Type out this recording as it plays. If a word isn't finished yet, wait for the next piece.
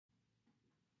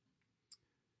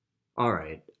All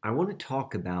right, I want to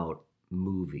talk about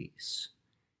movies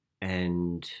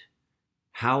and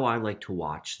how I like to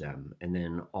watch them, and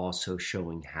then also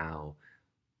showing how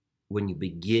when you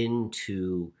begin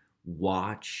to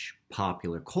watch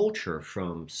popular culture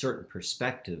from certain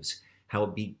perspectives,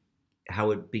 how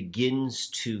it begins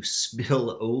to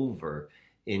spill over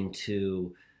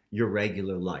into your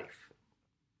regular life.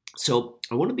 So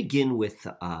I want to begin with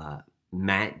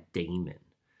Matt Damon.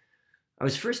 I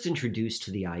was first introduced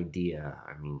to the idea,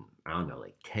 I don't know,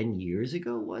 like 10 years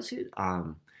ago, was it?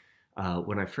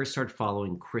 When I first started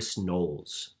following Chris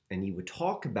Knowles, and he would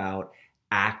talk about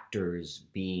actors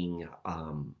being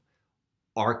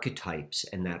archetypes,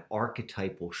 and that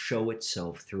archetype will show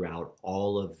itself throughout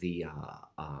all of the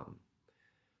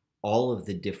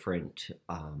different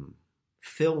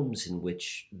films in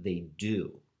which they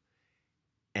do.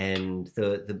 And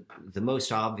the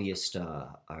most obvious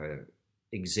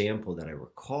example that I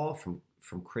recall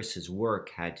from Chris's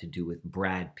work had to do with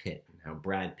Brad Pitt, and how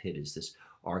Brad Pitt is this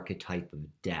archetype of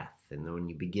death. And then when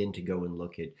you begin to go and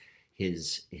look at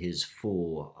his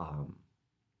full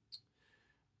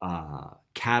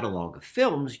catalog of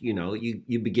films,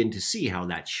 you begin to see how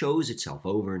that shows itself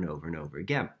over and over and over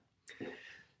again.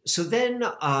 So then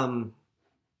that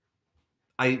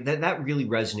really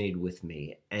resonated with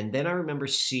me. And then I remember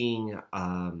seeing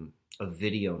a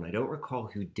video, and I don't recall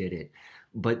who did it,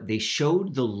 but they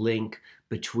showed the link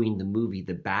between the movie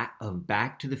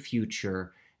Back to the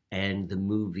Future and the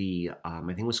movie I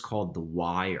think it was called The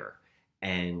Wire,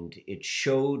 and it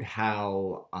showed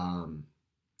how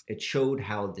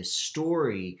this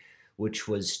story, which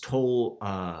was told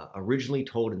originally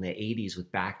told in the 80s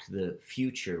with Back to the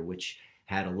Future, which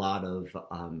had a lot of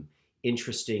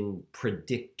interesting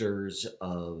predictors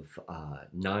of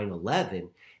 9/11,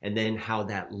 and then how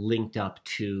that linked up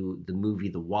to the movie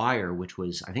The Wire, which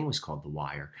was, I think it was called The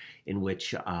Wire, in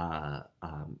which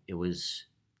it was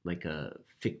like a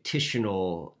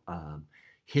fictional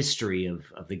history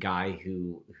of the guy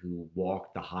who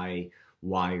walked the high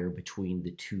wire between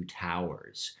the two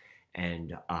towers.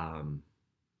 And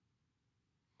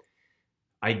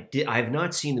I have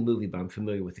not seen the movie, but I'm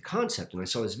familiar with the concept. And I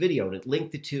saw this video and it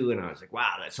linked the two, and I was like,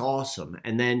 wow, that's awesome.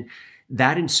 And then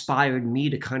that inspired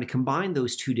me to kind of combine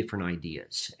those two different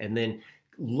ideas and then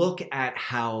look at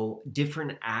how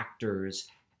different actors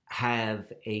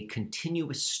have a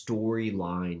continuous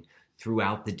storyline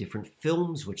throughout the different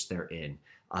films which they're in.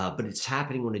 But it's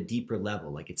happening on a deeper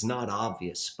level. Like, it's not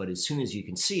obvious, but as soon as you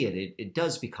can see it, it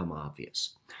does become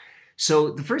obvious.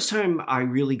 So the first time I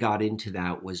really got into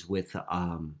that was with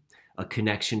a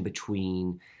connection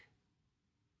between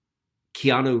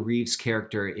Keanu Reeves'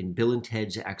 character in Bill and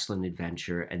Ted's Excellent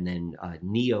Adventure and then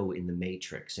Neo in The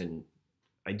Matrix. And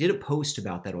I did a post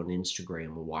about that on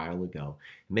Instagram a while ago.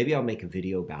 Maybe I'll make a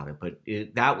video about it, but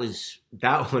that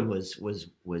one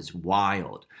was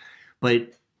wild. But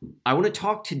I want to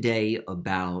talk today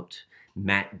about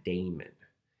Matt Damon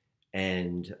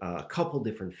and a couple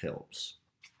different films.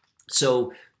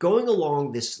 So going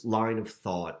along this line of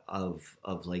thought of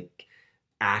like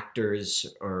actors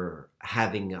or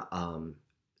having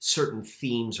certain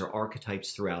themes or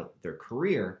archetypes throughout their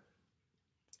career,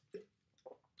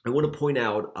 I want to point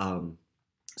out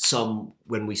some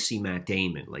when we see Matt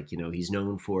Damon. Like, he's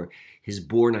known for his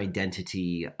Bourne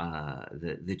Identity,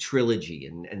 the trilogy,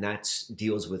 and that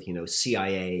deals with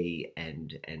CIA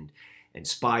and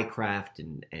spycraft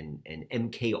and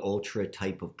MK Ultra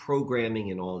type of programming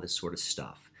and all this sort of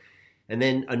stuff. And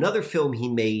then another film he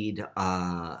made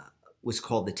was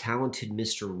called The Talented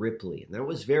Mr. Ripley, and that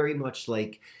was very much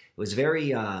like it was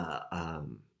very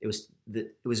it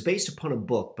was based upon a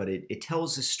book, but it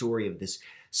tells the story of this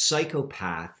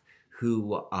psychopath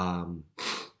who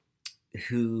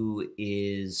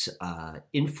is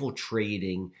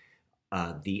infiltrating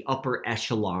the upper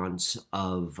echelons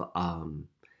of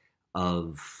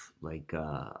like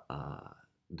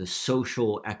the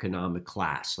social economic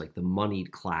class, like the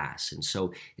moneyed class. And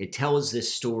so it tells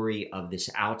this story of this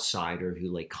outsider who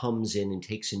like comes in and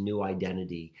takes a new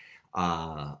identity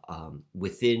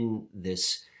within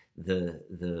this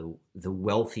the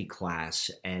wealthy class,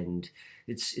 and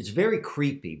it's very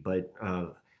creepy. But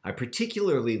I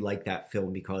particularly like that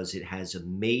film because it has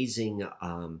amazing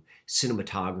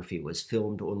cinematography. It was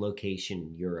filmed on location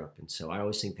in Europe, and so I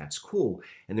always think that's cool.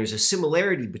 And there's a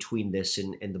similarity between this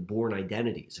and the Bourne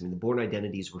Identities. I mean, the Bourne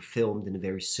Identities were filmed in a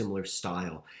very similar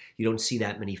style. You don't see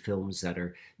that many films that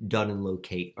are done in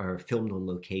locate or filmed on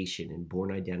location, and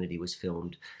Bourne Identity was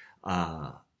filmed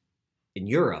in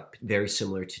Europe, very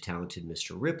similar to Talented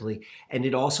Mr. Ripley. And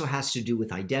it also has to do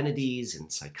with identities and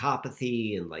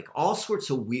psychopathy and like all sorts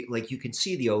of weird, like you can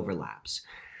see the overlaps.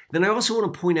 Then I also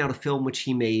want to point out a film which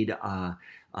he made,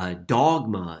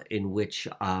 Dogma, in which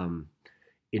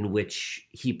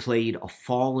he played a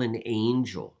fallen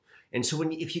angel. And so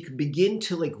if you could begin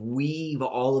to like weave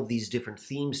all of these different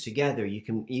themes together, you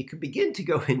can begin to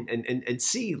go and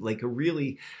see like a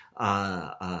really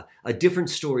a different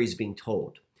stories being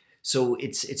told. So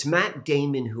it's Matt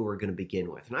Damon who we're going to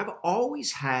begin with, and I've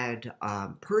always had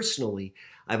personally,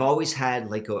 I've always had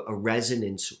like a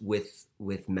resonance with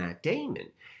Matt Damon,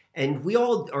 and we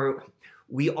all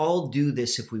do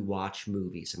this if we watch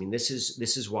movies. I mean, this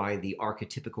is why the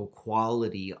archetypical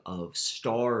quality of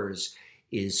stars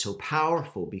is so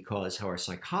powerful, because how our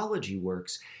psychology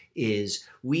works is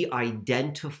we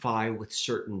identify with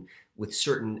certain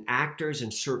actors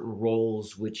and certain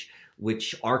roles which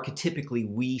archetypically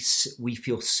we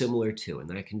feel similar to, and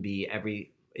that can be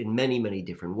in many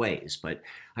different ways. But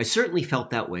I certainly felt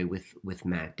that way with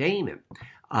Matt Damon.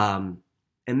 And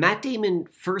Matt Damon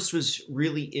first was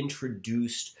really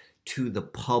introduced to the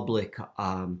public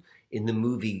in the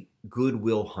movie Good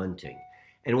Will Hunting.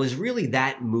 And it was really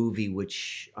that movie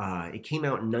which, it came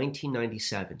out in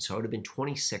 1997, so I would have been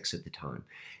 26 at the time.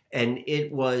 And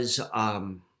it was,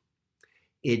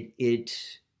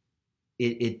 it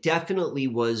definitely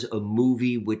was a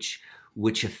movie which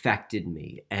affected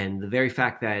me. And the very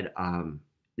fact that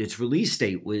its release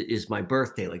date is my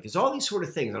birthday. Like, there's all these sort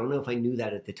of things. I don't know if I knew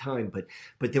that at the time, but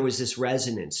there was this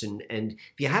resonance. And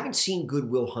if you haven't seen Good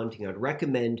Will Hunting, I'd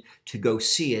recommend to go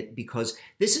see it, because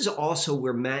this is also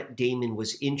where Matt Damon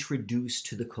was introduced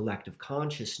to the collective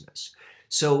consciousness.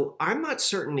 So I'm not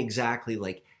certain exactly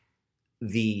like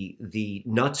the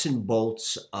nuts and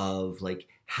bolts of like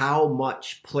how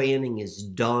much planning is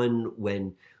done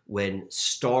when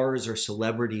stars or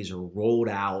celebrities are rolled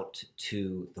out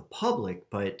to the public,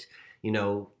 but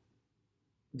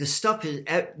the stuff is,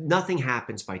 nothing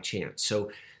happens by chance.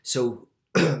 So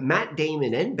Matt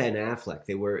Damon and Ben Affleck,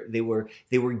 they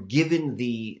were given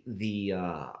the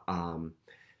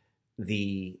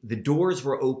doors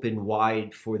were open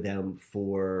wide for them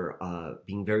for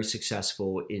being very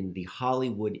successful in the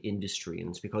Hollywood industry,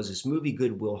 and it's because this movie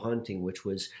Good Will Hunting, which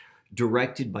was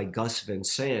directed by Gus Van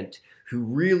Sant, who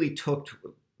really took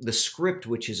the script,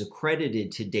 which is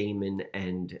accredited to Damon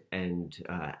and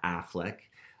Affleck,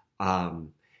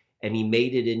 and he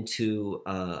made it into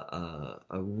a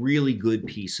really good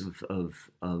piece of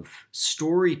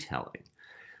storytelling.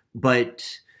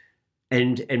 But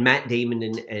and Matt Damon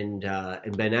and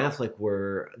Ben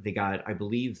Affleck they got, I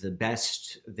believe,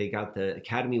 they got the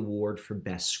Academy Award for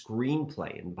Best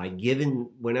Screenplay. And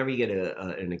whenever you get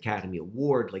an Academy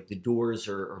Award, like the doors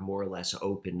are more or less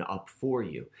opened up for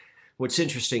you. What's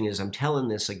interesting is I'm telling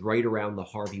this like right around the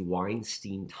Harvey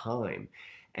Weinstein time.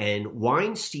 And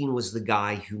Weinstein was the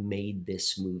guy who made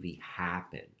this movie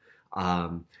happen.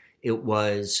 It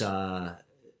was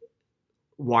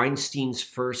Weinstein's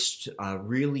first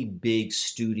really big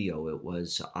studio. It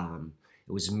was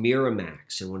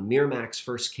Miramax, and when Miramax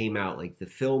first came out, like the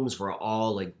films were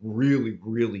all like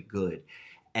really good.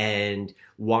 And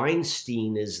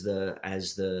Weinstein, as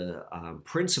the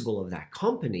principal of that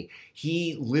company,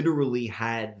 he literally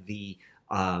had the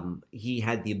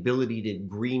ability to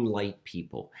green light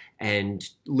people and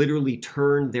literally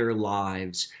turn their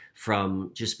lives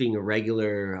from just being a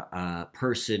regular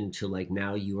person to like,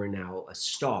 now you are now a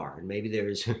star. And maybe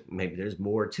there's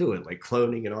more to it, like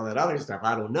cloning and all that other stuff.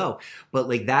 I don't know. But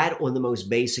like that on the most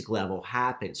basic level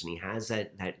happens, and he has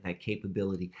that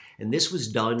capability. And this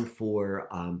was done for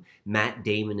Matt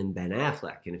Damon and Ben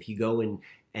Affleck. And if you go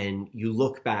and you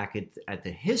look back at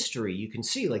the history, you can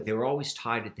see like they were always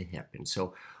tied at the hip. And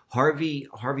so Harvey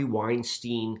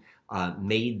Weinstein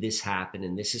made this happen,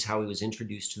 and this is how he was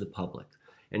introduced to the public.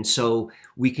 And so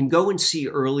we can go and see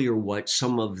earlier what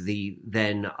some of the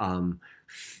then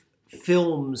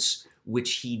films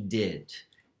which he did.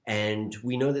 And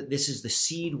we know that this is the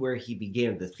seed where he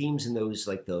began. The themes in those,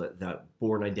 like the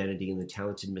Bourne Identity and The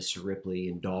Talented Mr. Ripley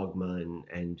and Dogma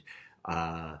and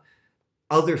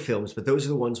other films, but those are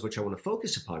the ones which I want to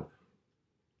focus upon.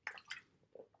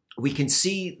 We can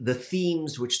see the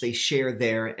themes which they share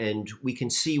there, and we can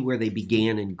see where they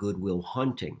began in Good Will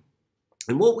Hunting.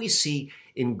 And what we see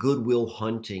in Good Will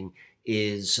Hunting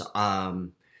is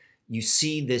you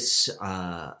see this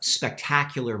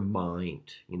spectacular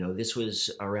mind. This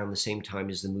was around the same time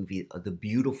as the movie The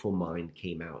Beautiful Mind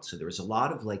came out. So there was a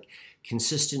lot of like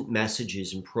consistent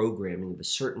messages and programming of a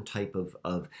certain type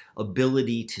of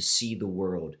ability to see the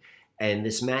world. And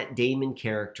this Matt Damon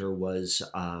character was,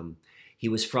 he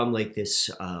was from like this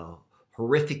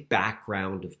horrific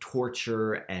background of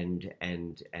torture, and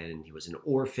he was an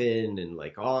orphan, and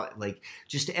like all, like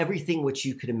just everything which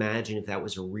you could imagine if that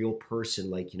was a real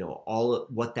person, like, you know, all of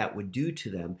what that would do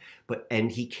to them.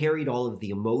 And he carried all of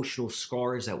the emotional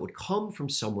scars that would come from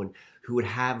someone who would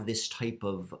have this type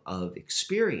of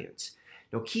experience.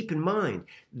 Now keep in mind,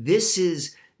 this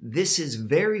is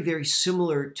very, very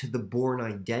similar to the Bourne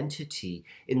Identity,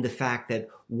 in the fact that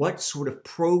what sort of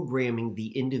programming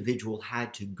the individual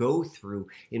had to go through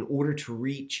in order to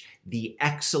reach the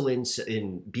excellence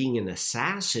in being an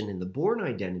assassin in the Bourne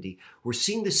Identity. We're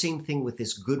seeing the same thing with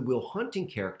this Good Will Hunting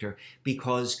character,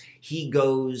 because he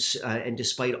goes, and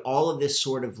despite all of this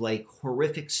sort of like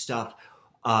horrific stuff,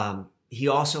 he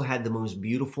also had the most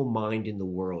beautiful mind in the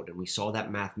world, and we saw that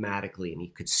mathematically, and he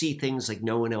could see things like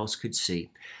no one else could see.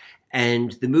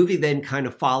 And the movie then kind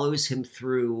of follows him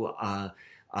through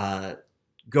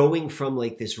going from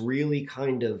like this really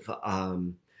kind of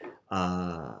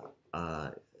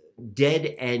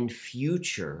dead-end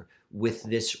future with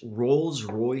this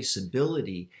Rolls-Royce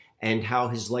ability, and how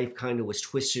his life kind of was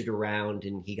twisted around,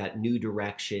 and he got new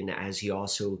direction as he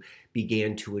also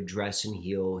began to address and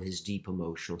heal his deep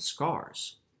emotional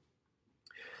scars.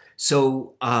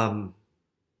 So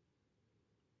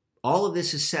all of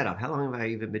this is set up. How long have I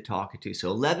even been talking to?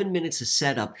 So 11 minutes is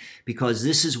set up, because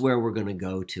this is where we're going to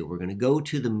go to. We're going to go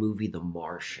to the movie The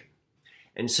Martian.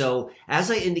 And so, as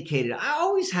I indicated, I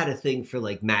always had a thing for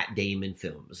like Matt Damon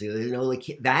films. You know,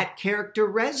 like that character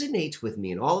resonates with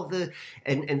me, and all of the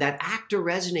and that actor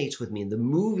resonates with me, and the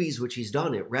movies which he's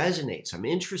done, it resonates. I'm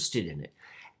interested in it.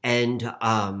 And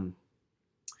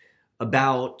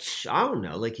about, I don't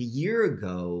know, like a year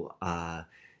ago,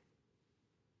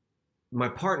 my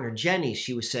partner Jenny,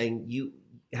 she was saying, you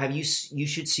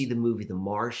should see the movie The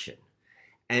Martian.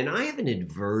 And I have an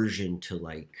aversion to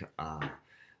like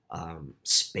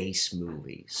space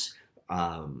movies.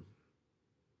 And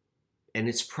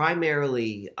it's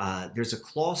primarily, there's a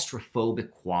claustrophobic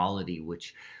quality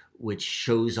which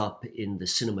shows up in the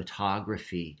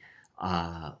cinematography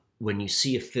when you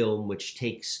see a film which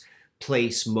takes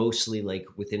place mostly like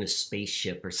within a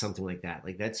spaceship or something like that.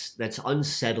 Like that's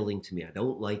unsettling to me. I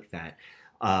don't like that.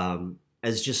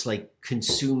 As just like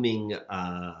consuming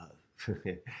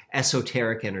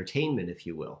esoteric entertainment, if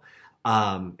you will.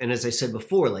 And as I said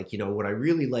before, like, you know, what I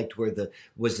really liked was the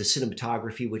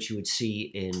cinematography, which you would see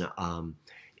in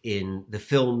the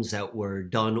films that were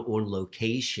done on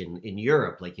location in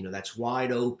Europe. Like, you know, that's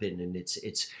wide open, and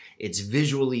it's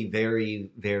visually very,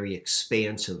 very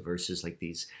expansive, versus like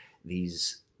these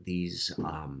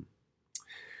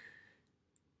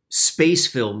space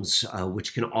films,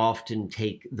 which can often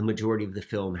take the majority of the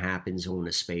film happens on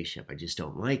a spaceship. I just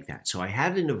don't like that. So I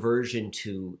had an aversion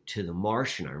to The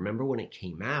Martian. I remember when it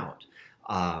came out,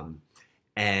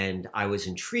 and I was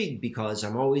intrigued, because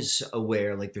I'm always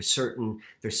aware, like there's certain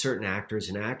actors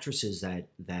and actresses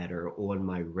that are on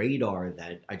my radar,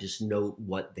 that I just note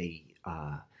what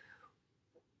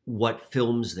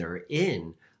films they're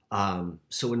in.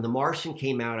 So when The Martian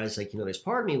came out, I was like, you know, there's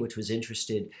part of me which was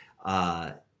interested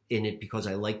in it, because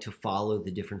I like to follow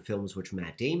the different films which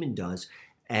Matt Damon does.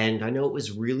 And I know it was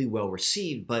really well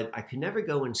received, but I could never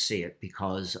go and see it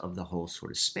because of the whole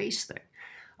sort of space thing.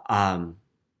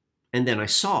 And then I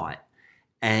saw it,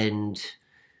 and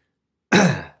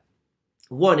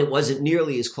one, it wasn't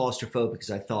nearly as claustrophobic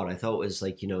as I thought. I thought it was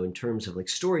like, you know, in terms of like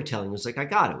storytelling, it was like, I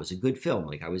got it. It was a good film.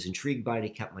 Like I was intrigued by it.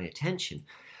 It kept my attention.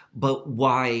 But what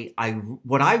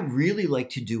I really like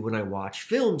to do when I watch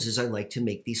films is I like to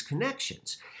make these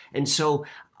connections. And so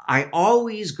I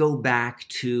always go back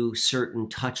to certain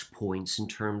touch points in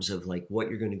terms of like what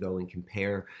you're going to go and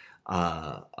compare,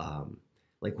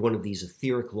 like one of these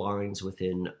etheric lines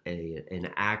within an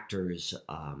actor's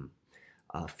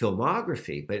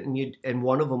filmography. And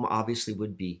one of them obviously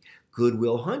would be Good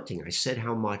Will Hunting. I said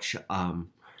how much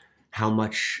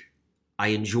I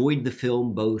enjoyed the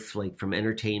film, both like from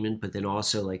entertainment, but then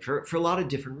also like for a lot of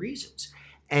different reasons.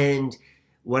 And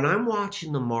when I'm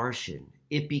watching The Martian,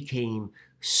 it became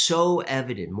so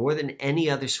evident, more than any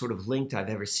other sort of link I've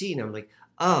ever seen. I'm like,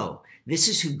 oh, this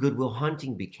is who Good Will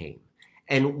Hunting became.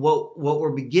 And what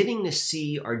we're beginning to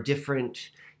see are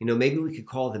different, you know, maybe we could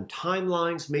call them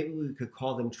timelines, maybe we could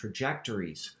call them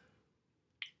trajectories.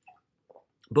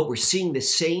 But we're seeing the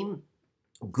same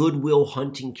Good Will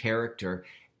Hunting character,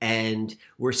 and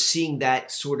we're seeing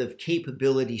that sort of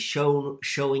capability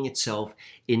showing itself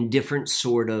in different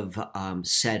sort of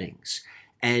settings.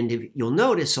 And if you'll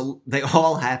notice, they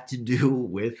all have to do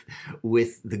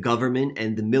with the government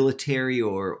and the military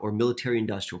or military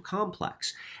industrial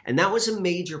complex. And that was a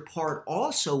major part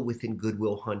also within Good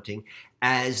Will Hunting,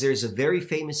 as there's a very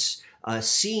famous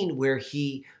scene where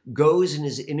he goes and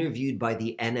is interviewed by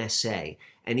the NSA.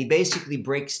 And he basically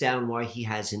breaks down why he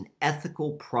has an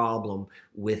ethical problem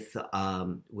with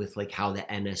like how the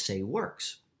NSA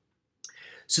works.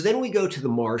 So then we go to The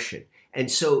Martian. And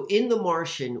so in The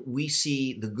Martian, we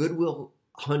see the Good Will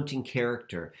Hunting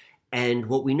character. And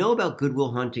what we know about Good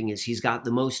Will Hunting is he's got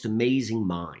the most amazing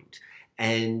mind.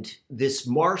 And this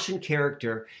Martian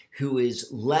character who is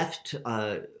left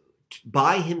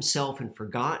by himself and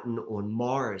forgotten on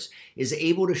Mars is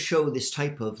able to show this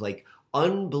type of like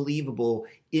unbelievable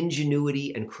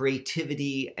ingenuity and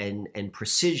creativity and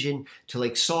precision to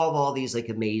like solve all these like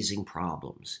amazing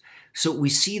problems. So we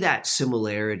see that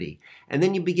similarity. And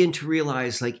then you begin to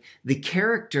realize like the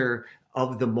character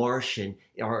of the Martian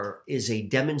is a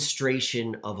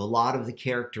demonstration of a lot of the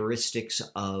characteristics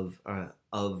of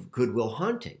Good Will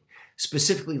Hunting.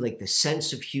 Specifically, like the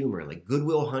sense of humor. Like Good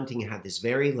Will Hunting had this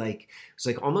very like, it's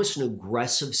like almost an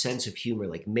aggressive sense of humor,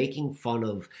 like making fun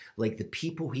of like the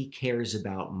people he cares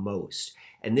about most.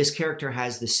 And this character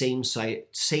has the same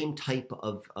type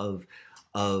of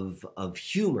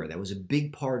humor. That was a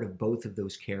big part of both of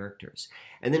those characters.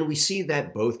 And then we see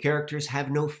that both characters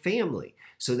have no family.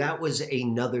 So that was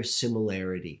another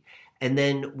similarity. And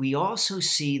then we also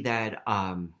see that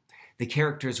the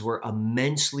characters were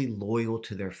immensely loyal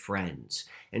to their friends.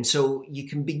 And so you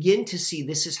can begin to see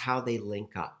this is how they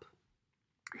link up.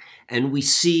 And we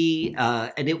see,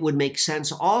 and it would make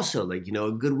sense also, like, you know,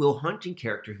 a Good Will Hunting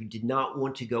character who did not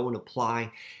want to go and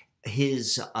apply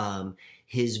his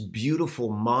beautiful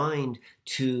mind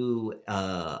to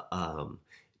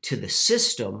the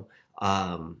system,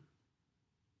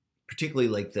 particularly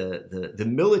like the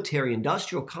military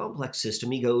industrial complex system.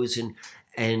 He goes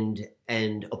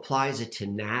and applies it to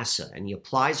NASA, and he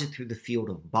applies it through the field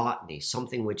of botany,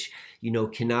 something which, you know,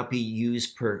 cannot be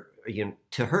used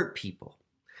to hurt people.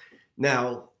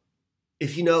 Now,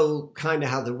 if you know kind of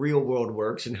how the real world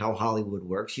works and how Hollywood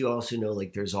works, you also know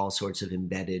like there's all sorts of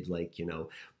embedded like, you know,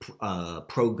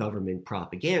 pro-government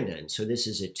propaganda. And so this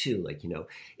is it too. Like, you know,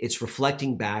 it's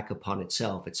reflecting back upon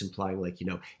itself. It's implying like, you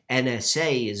know,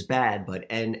 NSA is bad, but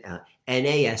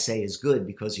NASA is good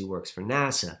because he works for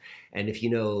NASA. And if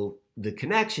you know the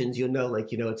connections, you'll know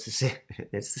like, you know, it's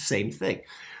the same thing.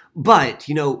 But,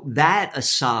 you know, that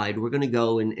aside, we're going to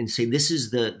go and say this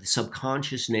is the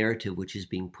subconscious narrative which is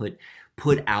being put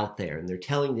out there. And they're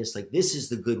telling this like this is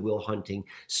the Good Will Hunting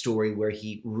story where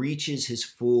he reaches his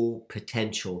full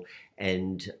potential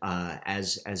and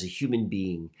as a human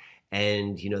being.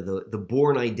 And, you know, the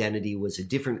Bourne Identity was a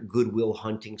different Good Will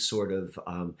Hunting sort of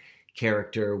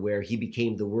character where he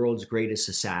became the world's greatest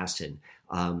assassin.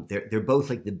 They're both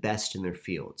like the best in their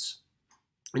fields.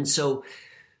 And so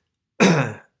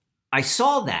I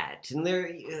saw that, and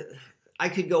I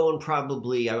could go on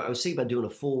probably. I was thinking about doing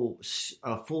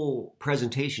a full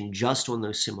presentation just on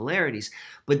those similarities,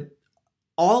 but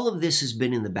all of this has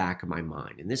been in the back of my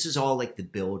mind, and this is all like the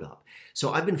buildup.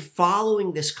 So I've been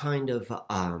following this kind of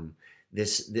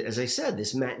this, as I said,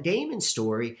 this Matt Damon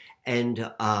story, and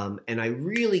I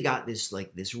really got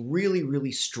this really,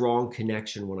 really strong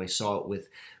connection when I saw it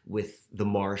with The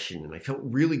Martian, and I felt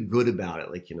really good about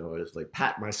it. Like, you know, I was like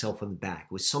patting myself on the back.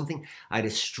 It was something I had a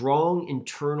strong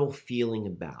internal feeling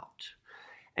about.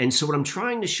 And so what I'm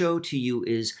trying to show to you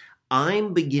is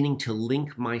I'm beginning to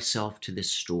link myself to this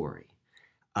story.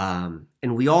 And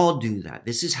we all do that.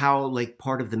 This is how like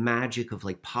part of the magic of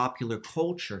like popular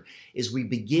culture is we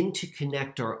begin to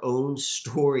connect our own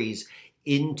stories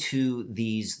into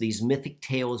these mythic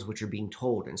tales which are being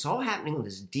told. And it's all happening on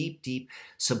this deep, deep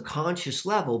subconscious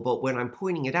level. But when I'm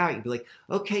pointing it out, you'd be like,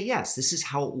 okay, yes, this is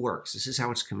how it works. This is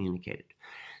how it's communicated.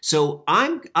 So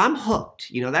I'm hooked.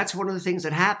 You know, that's one of the things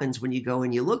that happens when you go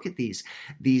and you look at these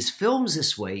films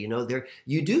this way. You know,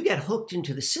 you do get hooked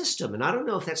into the system, and I don't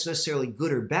know if that's necessarily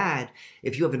good or bad.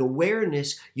 If you have an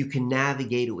awareness, you can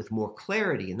navigate it with more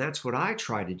clarity, and that's what I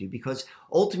try to do because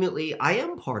ultimately I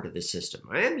am part of the system.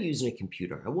 I am using a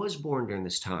computer. I was born during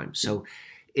this time, so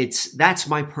that's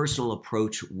my personal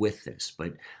approach with this.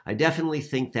 But I definitely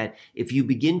think that if you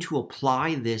begin to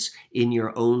apply this in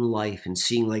your own life and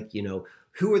seeing like, you know,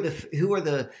 who are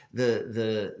the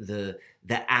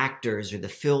actors or the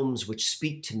films which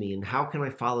speak to me, and how can I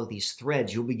follow these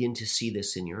threads? You'll begin to see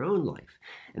this in your own life,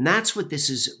 and that's what this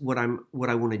is. What I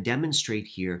want to demonstrate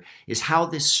here is how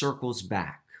this circles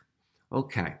back.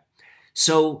 Okay,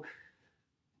 so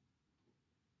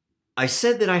I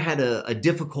said that I had a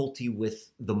difficulty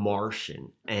with The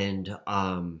Martian, and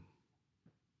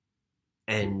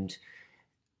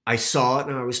I saw it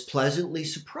and I was pleasantly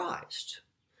surprised.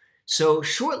 So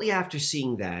shortly after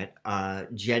seeing that,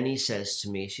 Jenny says to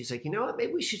me, she's like, you know what,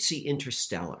 maybe we should see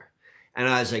Interstellar. And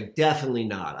I was like, definitely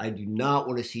not. I do not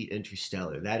want to see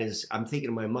Interstellar. That is, I'm thinking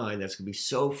in my mind, that's going to be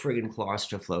so friggin'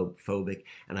 claustrophobic,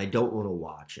 and I don't want to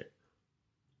watch it.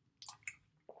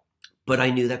 But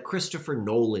I knew that Christopher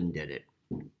Nolan did it.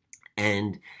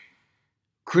 And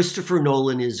Christopher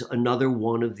Nolan is another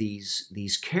one of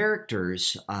these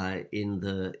characters in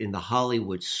the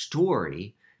Hollywood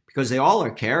story, because they all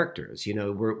are characters. You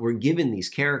know, we're given these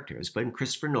characters, but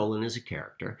Christopher Nolan is a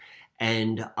character,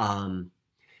 and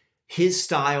his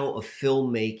style of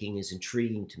filmmaking is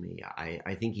intriguing to me.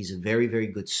 I think he's a very, very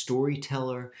good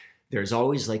storyteller. There's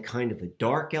always like kind of a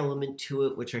dark element to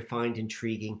it, which I find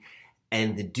intriguing.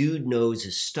 And the dude knows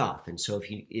his stuff. And so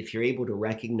if you're able to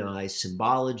recognize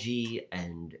symbology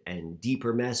and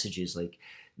deeper messages, like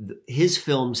his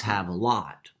films have a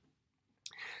lot.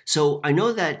 So I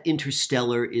know that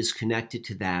Interstellar is connected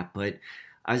to that, but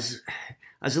I was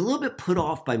a little bit put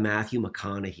off by Matthew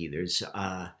McConaughey. There's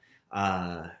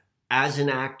as an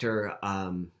actor,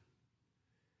 I've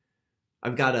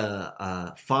got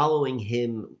a following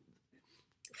him.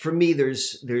 For me,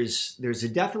 there's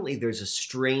a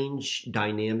strange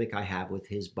dynamic I have with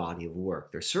his body of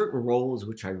work. There's certain roles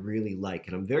which I really like,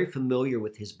 and I'm very familiar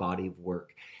with his body of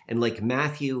work. And like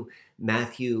Matt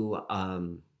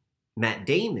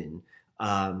Damon,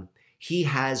 he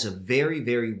has a very,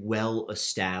 very well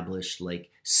established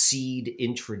like seed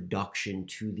introduction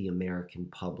to the American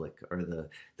public or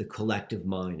the collective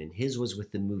mind, and his was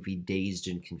with the movie Dazed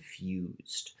and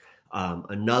Confused.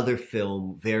 Another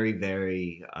film, very,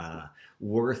 very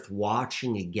worth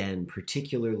watching again,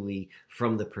 particularly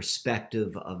from the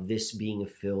perspective of this being a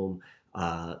film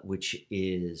which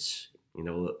is, you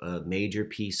know, a major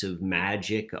piece of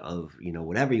magic of, you know,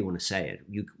 whatever you want to say it.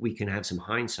 We can have some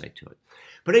hindsight to it.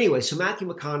 But anyway, so Matthew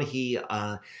McConaughey,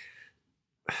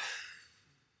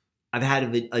 I've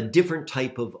had a different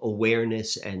type of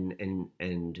awareness and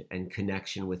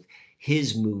connection with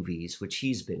his movies, which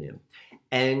he's been in.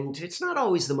 And it's not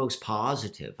always the most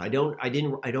positive. I don't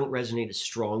resonate as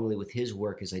strongly with his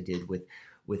work as I did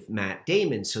with Matt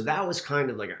Damon. So that was kind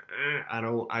of like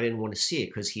I didn't want to see it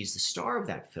because he's the star of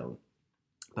that film.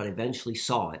 But I eventually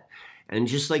saw it, and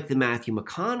just like the Matthew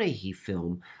McConaughey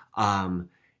film,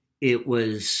 it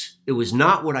was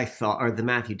not what I thought, or the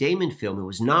Matthew Damon film. It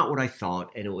was not what I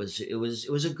thought, and it was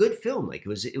a good film. Like it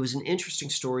was an interesting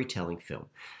storytelling film.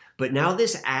 But now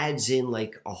this adds in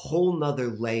like a whole nother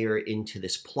layer into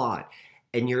this plot.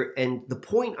 And the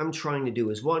point I'm trying to do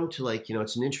is, one, to like, you know,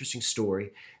 it's an interesting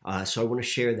story. So I want to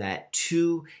share that.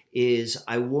 Two is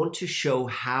I want to show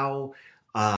how